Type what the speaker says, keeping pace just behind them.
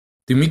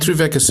Dimitri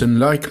Vegason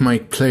like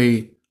might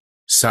play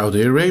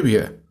Saudi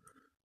Arabia.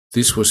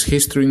 This was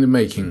history in the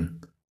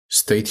making.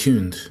 Stay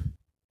tuned.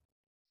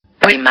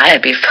 We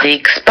might be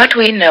freaks, but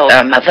we know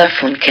our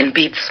motherfucking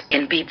beats.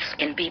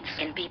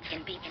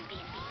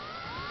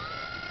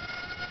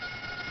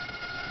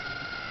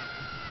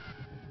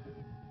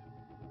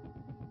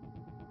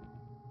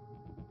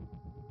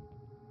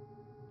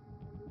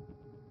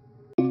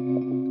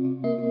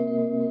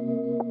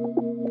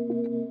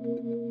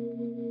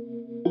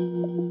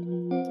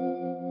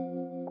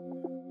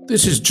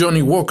 This is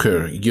Johnny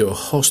Walker, your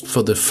host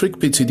for the Freak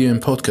Beats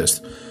EDM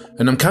podcast,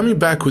 and I'm coming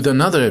back with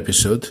another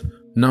episode,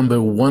 number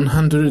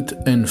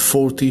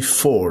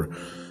 144,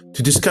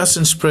 to discuss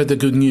and spread the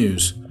good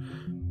news.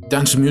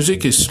 Dance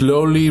music is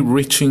slowly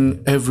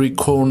reaching every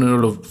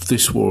corner of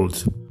this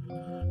world.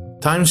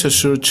 Times are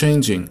sure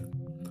changing.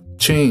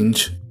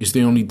 Change is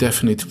the only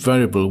definite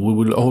variable we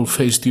will all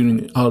face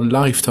during our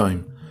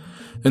lifetime.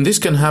 And this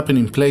can happen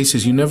in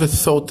places you never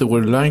thought they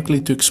were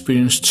likely to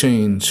experience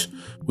change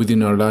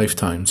within our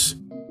lifetimes.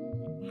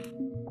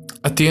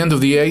 At the end of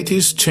the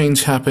 80s,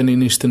 change happened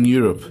in Eastern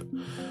Europe.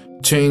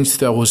 Change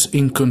that was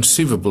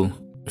inconceivable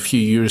a few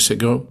years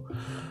ago.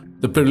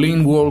 The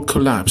Berlin Wall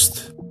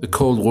collapsed, the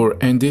Cold War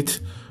ended,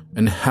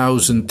 and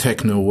house and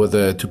techno were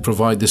there to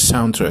provide the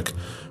soundtrack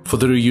for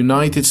the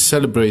reunited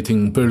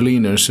celebrating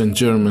Berliners and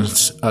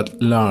Germans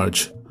at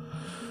large.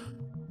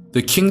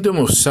 The Kingdom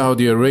of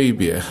Saudi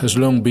Arabia has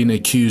long been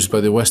accused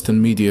by the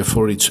Western media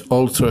for its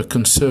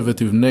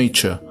ultra-conservative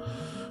nature.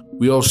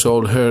 We also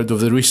all heard of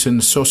the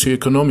recent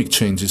socio-economic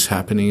changes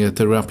happening at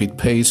a rapid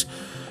pace,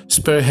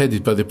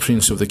 spearheaded by the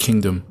Prince of the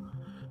Kingdom.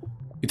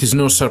 It is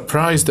no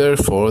surprise,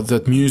 therefore,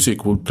 that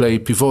music will play a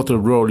pivotal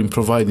role in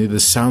providing the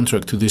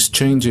soundtrack to these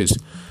changes.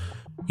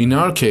 In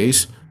our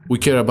case, we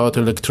care about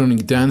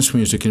electronic dance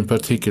music in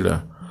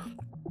particular.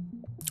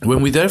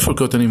 When we therefore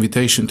got an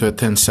invitation to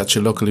attend such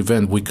a local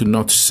event, we could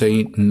not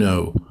say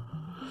no.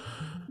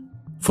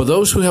 For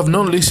those who have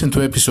not listened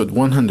to episode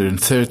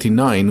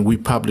 139 we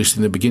published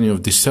in the beginning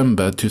of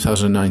December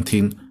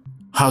 2019,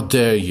 how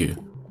dare you?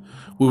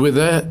 We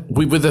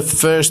were the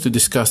first to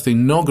discuss the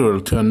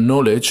inaugural, to our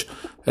knowledge,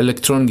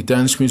 electronic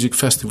dance music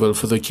festival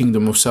for the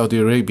Kingdom of Saudi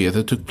Arabia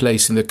that took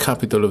place in the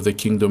capital of the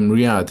kingdom,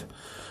 Riyadh,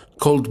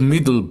 called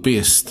Middle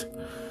Beast.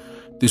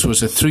 This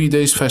was a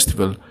 3-day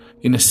festival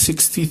in a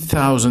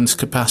 60,000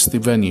 capacity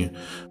venue,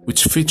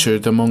 which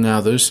featured, among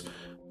others,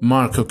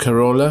 Marco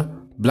Carola,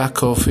 Black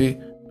Coffee,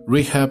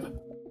 Rehab,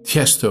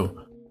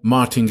 Tiesto,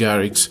 Martin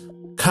Garrix,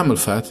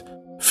 Camelfat,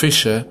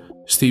 Fisher,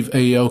 Steve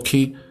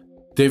Aoki,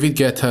 David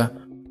Guetta,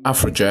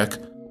 Afrojack,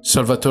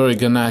 Salvatore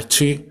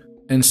Ganacci,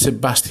 and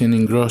Sebastian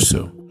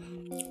Ingrosso.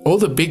 All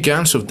the big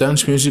guns of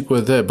dance music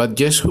were there, but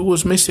guess who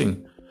was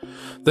missing?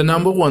 The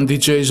number one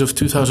DJs of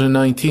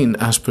 2019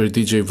 as per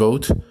DJ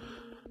Vote.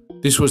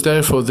 This was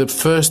therefore the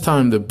first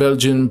time the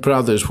Belgian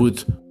brothers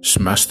would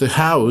smash the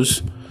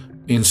house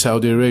in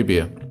Saudi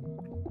Arabia.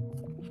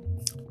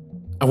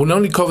 I will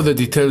only cover the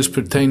details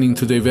pertaining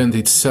to the event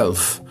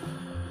itself.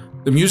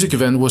 The music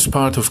event was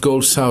part of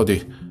Gold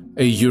Saudi,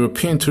 a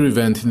European tour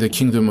event in the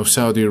Kingdom of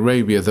Saudi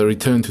Arabia that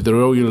returned to the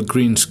Royal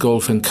Greens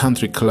Golf and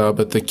Country Club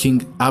at the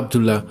King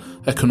Abdullah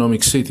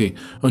Economic City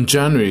on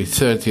January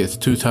 30th,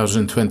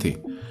 2020.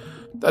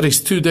 That is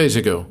 2 days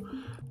ago.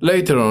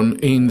 Later on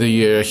in the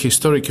year, a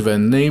historic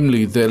event,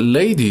 namely the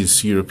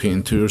Ladies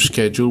European Tour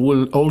schedule,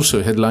 will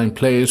also headline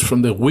players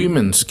from the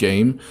women's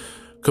game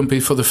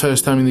compete for the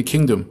first time in the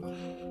Kingdom.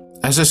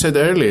 As I said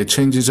earlier,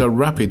 changes are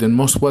rapid and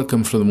most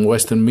welcome from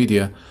Western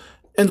media,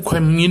 and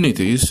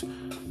communities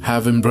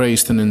have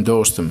embraced and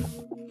endorsed them.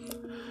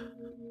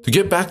 To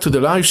get back to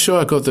the live show,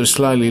 I got there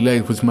slightly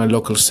late with my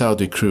local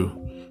Saudi crew.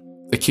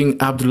 The King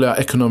Abdullah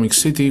Economic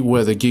City,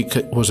 where the gig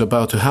was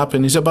about to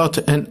happen, is about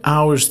an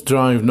hour's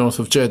drive north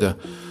of Jeddah,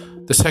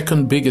 the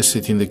second biggest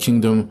city in the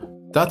kingdom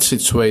that's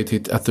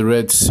situated at the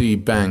Red Sea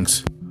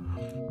banks.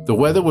 The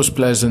weather was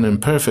pleasant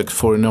and perfect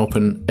for an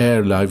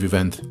open-air live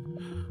event.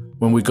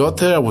 When we got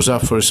there, I was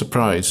up for a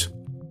surprise.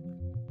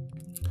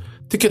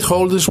 Ticket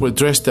holders were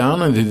dressed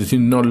down and they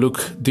did not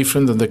look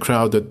different than the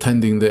crowd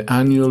attending the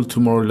annual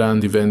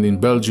Tomorrowland event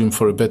in Belgium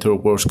for a better or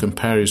worse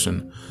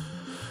comparison.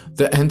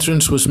 The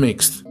entrance was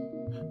mixed.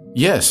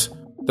 Yes,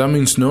 that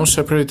means no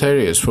separate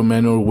areas for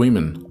men or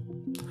women.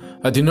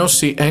 I did not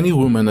see any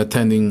woman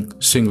attending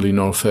singly, in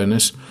all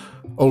fairness.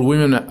 All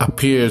women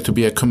appeared to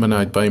be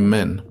accompanied by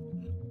men.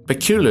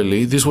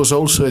 Peculiarly, this was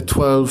also a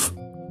 12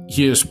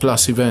 years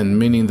plus event,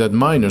 meaning that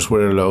minors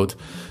were allowed,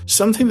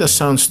 something that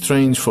sounds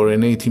strange for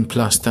an 18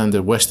 plus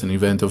standard Western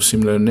event of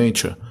similar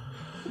nature.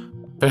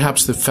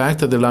 Perhaps the fact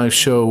that the live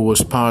show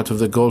was part of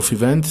the golf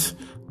event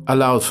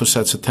allowed for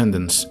such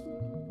attendance.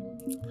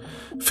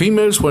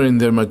 Females were in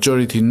their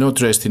majority not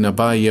dressed in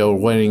abaya or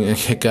wearing a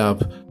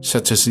hijab,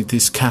 such as it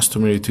is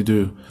customary to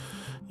do.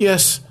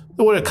 Yes,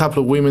 there were a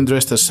couple of women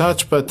dressed as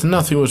such, but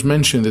nothing was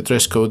mentioned in the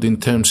dress code in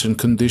terms and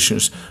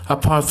conditions,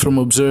 apart from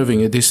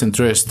observing a decent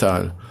dress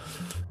style.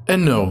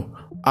 And no,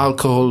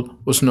 alcohol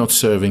was not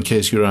served, in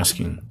case you're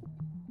asking.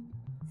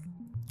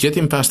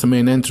 Getting past the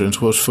main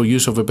entrance was, for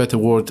use of a better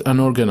word,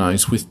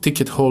 unorganized, with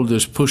ticket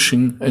holders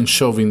pushing and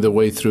shoving their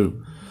way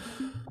through.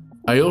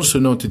 I also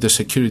noted the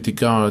security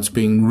guards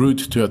being rude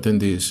to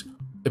attendees,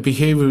 a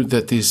behavior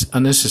that is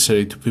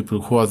unnecessary to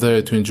people who are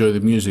there to enjoy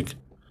the music.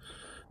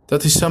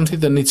 That is something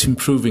that needs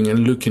improving and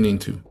looking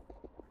into.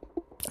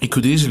 It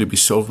could easily be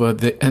solved by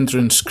the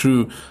entrance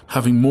crew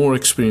having more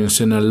experience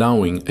in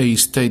allowing a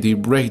steady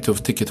rate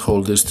of ticket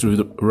holders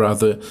through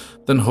rather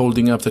than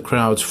holding up the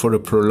crowds for a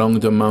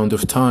prolonged amount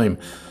of time.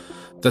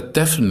 That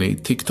definitely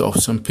ticked off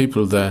some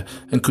people there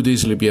and could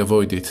easily be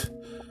avoided.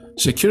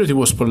 Security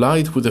was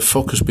polite, with the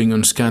focus being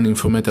on scanning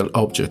for metal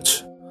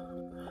objects.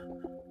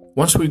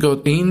 Once we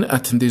got in,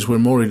 attendees were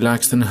more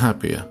relaxed and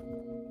happier.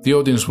 The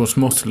audience was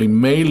mostly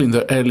male in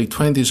their early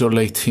 20s or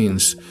late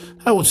teens.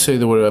 I would say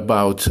they were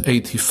about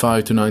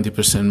 85 to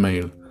 90%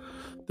 male.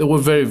 There were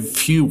very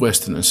few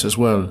Westerners as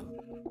well.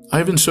 I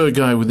even saw a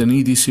guy with an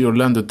EDC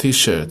Orlando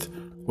t-shirt.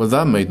 Well,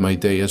 that made my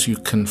day, as you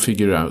can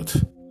figure out.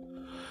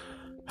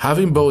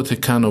 Having bought a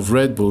can of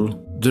Red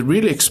Bull, they're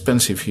really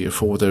expensive here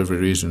for whatever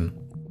reason.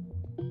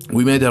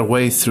 We made our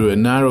way through a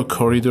narrow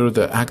corridor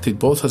that acted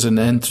both as an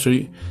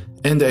entry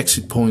and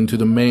exit point to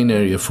the main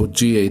area for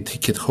GA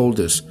ticket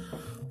holders.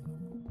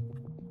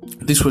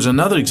 This was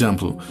another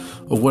example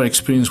of where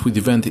experience with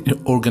event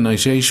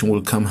organization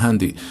will come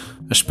handy,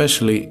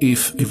 especially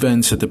if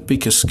events at a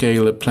bigger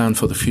scale are planned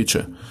for the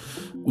future.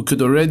 We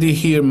could already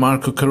hear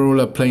Marco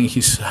Carola playing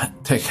his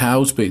tech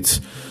house beats,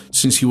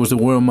 since he was the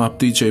warm-up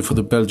DJ for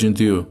the Belgian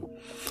duo.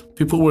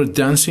 People were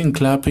dancing,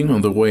 clapping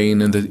on the way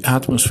in, and the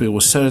atmosphere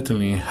was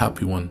certainly a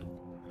happy one.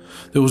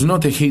 There was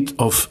not a hint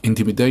of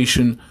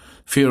intimidation,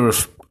 fear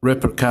of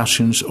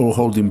repercussions, or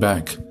holding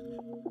back.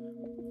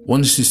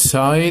 Once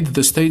inside,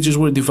 the stages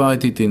were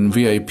divided in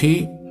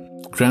VIP,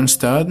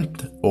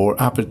 grandstand or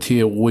upper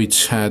tier,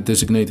 which had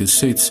designated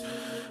seats,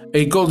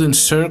 a golden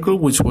circle,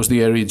 which was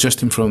the area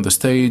just in front of the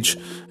stage,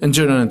 and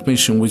general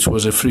admission, which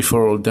was a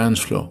free-for-all dance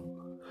floor.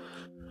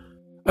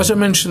 As I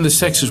mentioned, the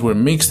sexes were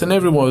mixed, and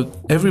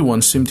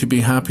everyone seemed to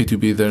be happy to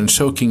be there and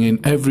soaking in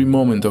every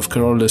moment of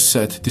Carola's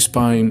set,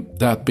 despite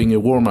that being a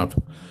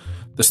warm-up.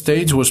 The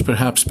stage was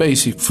perhaps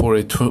basic for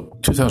a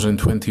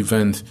 2020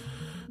 event,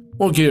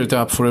 more geared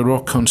up for a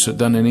rock concert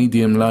than an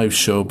EDM live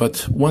show,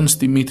 but once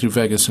Dimitri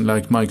Vegas and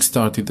Like Mike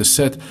started the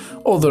set,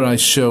 all the right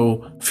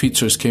show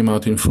features came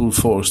out in full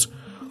force.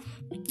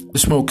 The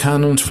smoke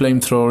cannons,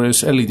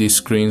 flamethrowers, LED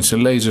screens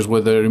and lasers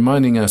were there,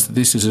 reminding us that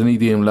this is an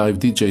EDM live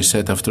DJ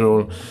set after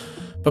all,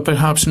 but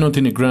perhaps not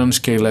in a grand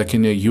scale like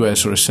in a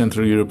US or a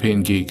Central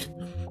European gig.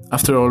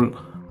 After all,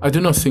 I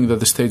do not think that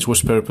the stage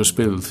was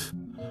purpose-built.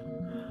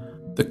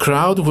 The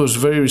crowd was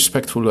very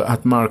respectful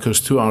at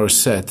Marco's 2-hour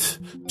set,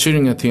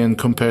 cheering at the end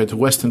compared to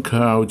Western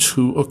crowds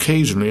who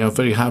occasionally are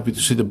very happy to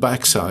see the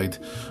backside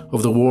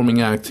of the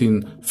warming act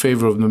in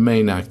favor of the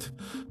main act.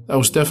 That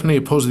was definitely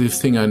a positive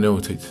thing I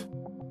noted.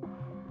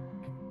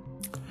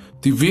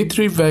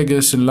 Dimitri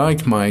Vegas and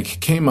Like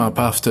Mike came up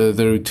after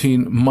the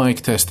routine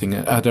mic testing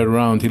at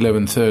around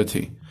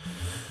 11:30.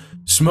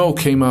 Smoke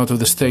came out of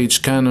the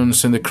stage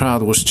cannons and the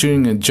crowd was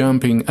cheering and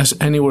jumping as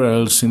anywhere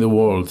else in the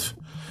world.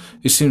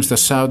 It seems that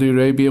Saudi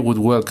Arabia would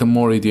welcome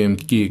more EDM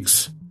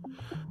gigs.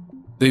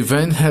 The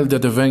event held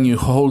at a venue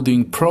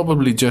holding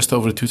probably just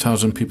over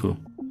 2,000 people.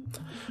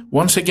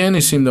 Once again,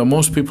 it seemed that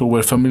most people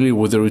were familiar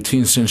with the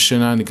routines and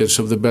shenanigans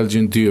of the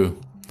Belgian duo.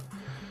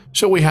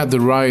 So we had the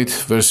right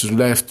versus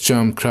left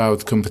jump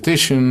crowd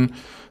competition,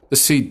 the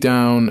sit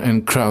down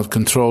and crowd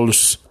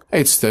controls,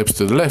 8 steps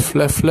to the left,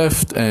 left,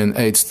 left, and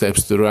 8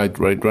 steps to the right,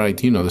 right,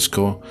 right, you know the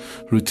score,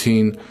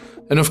 routine,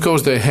 and of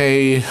course the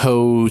hey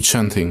ho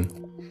chanting.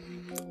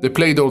 They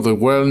played all the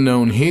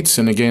well-known hits,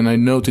 and again I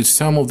noticed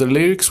some of the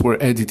lyrics were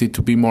edited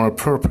to be more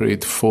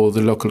appropriate for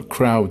the local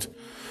crowd.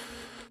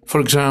 For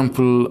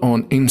example,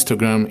 on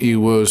Instagram it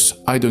was,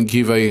 I don't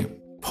give a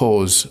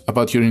pause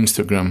about your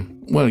Instagram.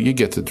 Well, you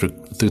get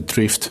the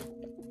drift.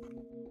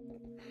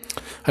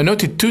 I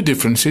noted 2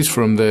 differences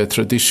from the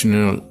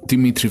traditional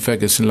Dimitri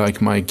Vegas and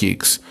Like Mike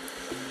gigs.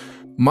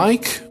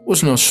 Mike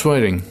was not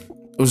swearing.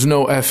 There was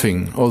no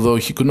effing, although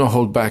he could not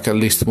hold back at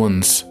least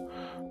once.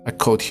 I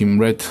caught him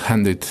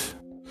red-handed.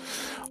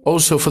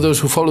 Also, for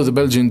those who follow the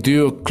Belgian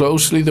duo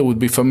closely, they would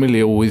be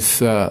familiar with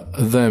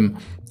them.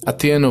 At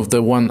the end of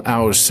the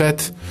 1-hour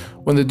set,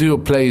 when the duo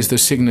plays the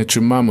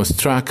signature Mammoth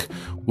track,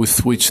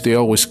 with which they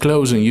always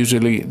close, and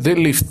usually they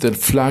lift the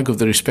flag of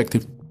the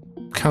respective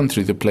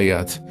country they play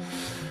at.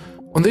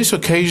 On this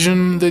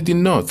occasion, they did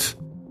not.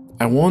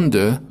 I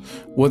wonder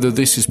whether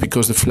this is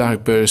because the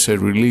flag bears a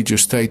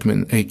religious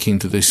statement akin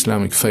to the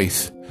Islamic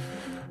faith.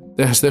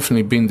 There has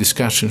definitely been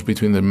discussions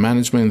between the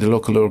management and the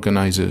local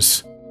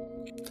organizers.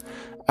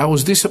 I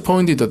was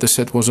disappointed that the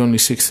set was only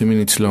 60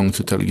 minutes long,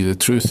 to tell you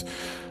the truth.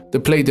 They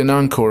played an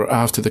encore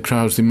after the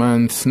crowd's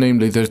demand,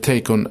 namely their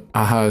take on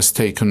a-ha's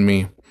Take On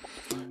Me.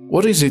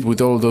 What is it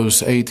with all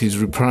those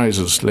 80s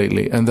reprisals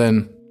lately? And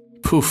then,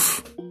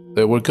 poof,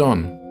 they were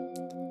gone.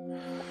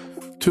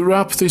 To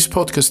wrap this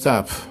podcast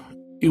up,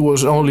 it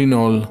was all in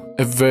all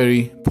a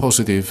very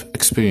positive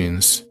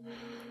experience.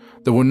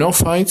 There were no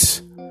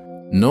fights,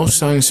 no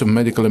signs of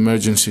medical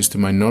emergencies to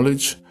my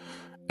knowledge,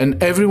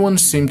 and everyone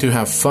seemed to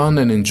have fun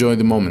and enjoy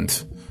the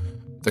moment.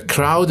 The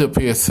crowd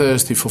appeared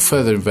thirsty for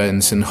further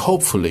events, and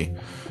hopefully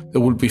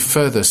there will be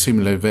further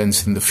similar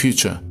events in the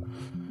future.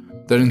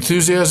 Their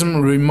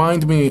enthusiasm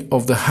reminded me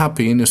of the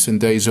happy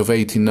innocent days of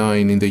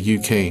 '89 in the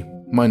UK,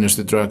 minus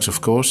the drugs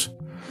of course.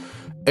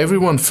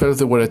 Everyone felt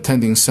they were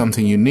attending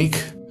something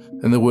unique,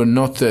 and they were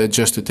not there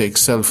just to take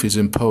selfies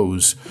and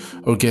pose,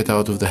 or get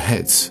out of their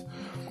heads.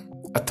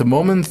 At the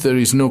moment there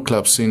is no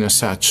club scene as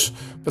such,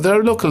 but there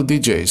are local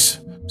DJs.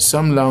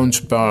 Some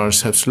lounge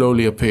bars have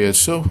slowly appeared,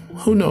 so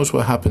who knows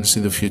what happens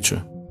in the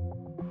future.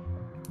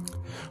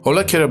 All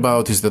I care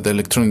about is that the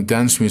electronic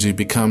dance music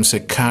becomes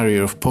a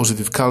carrier of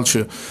positive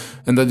culture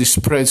and that it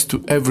spreads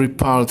to every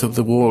part of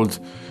the world,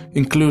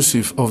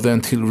 inclusive of the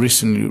until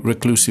recently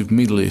reclusive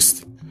Middle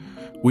East.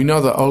 We know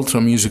that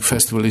Ultra Music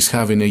Festival is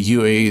having a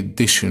UAE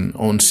edition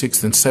on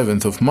 6th and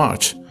 7th of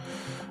March.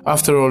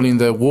 After all, in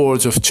the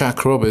words of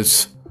Chuck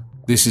Roberts,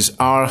 this is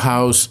our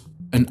house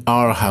and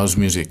our house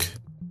music.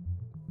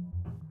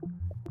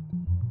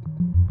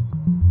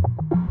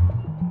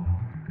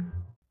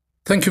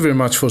 Thank you very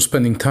much for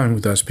spending time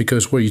with us,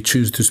 because where you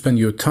choose to spend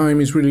your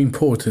time is really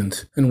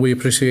important, and we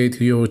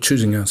appreciate your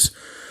choosing us.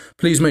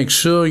 Please make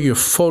sure you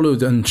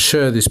followed and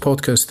share this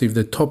podcast if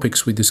the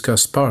topics we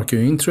discuss spark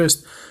your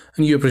interest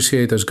and you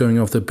appreciate us going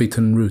off the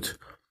beaten route.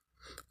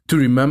 To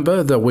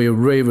remember that we're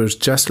ravers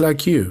just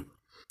like you.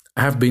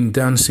 I have been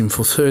dancing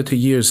for 30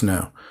 years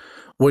now.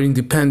 We're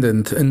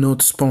independent and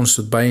not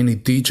sponsored by any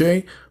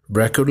DJ,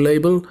 record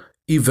label,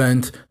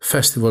 event,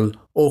 festival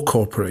or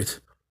corporate.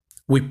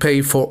 We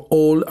pay for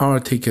all our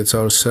tickets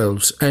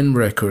ourselves and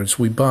records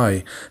we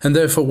buy, and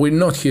therefore we're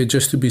not here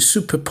just to be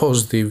super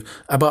positive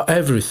about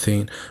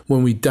everything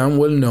when we damn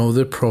well know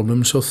there are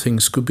problems or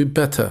things could be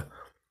better.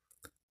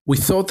 We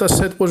thought that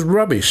set was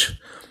rubbish.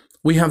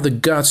 We have the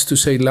guts to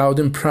say loud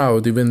and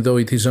proud even though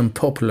it is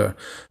unpopular,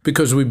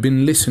 because we've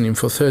been listening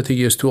for 30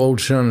 years to all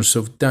genres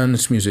of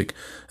dance music,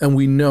 and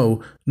we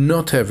know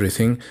not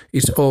everything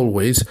is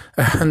always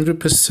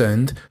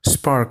 100%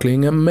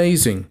 sparkling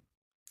amazing.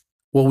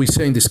 What we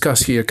say and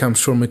discuss here comes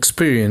from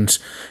experience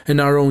and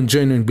our own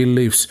genuine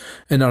beliefs,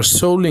 and our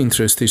sole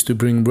interest is to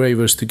bring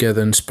ravers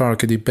together and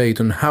spark a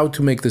debate on how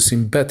to make the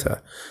scene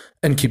better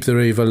and keep the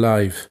rave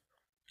alive.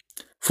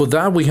 For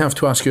that, we have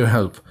to ask your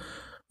help.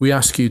 We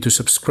ask you to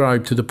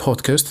subscribe to the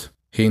podcast,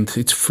 hint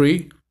it's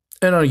free,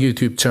 and our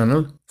YouTube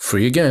channel,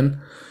 free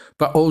again,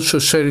 but also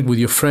share it with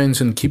your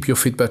friends and keep your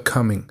feedback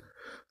coming.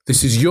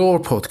 This is your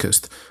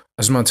podcast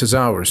as much as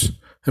ours,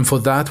 and for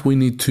that we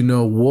need to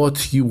know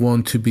what you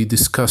want to be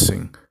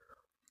discussing.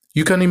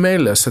 You can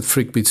email us at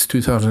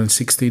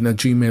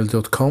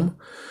freakbeats2016@gmail.com,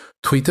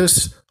 tweet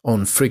us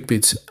on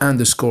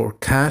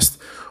freakbeats_cast,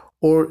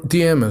 or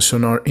DM us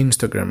on our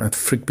Instagram at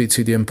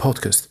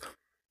freakbeatsEDMpodcast.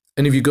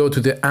 And if you go to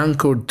the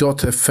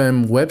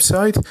anchor.fm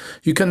website,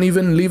 you can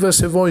even leave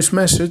us a voice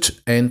message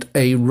and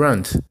a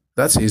rant.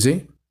 That's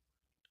easy.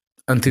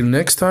 Until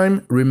next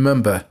time,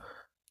 remember,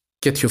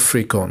 get your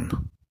freak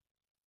on.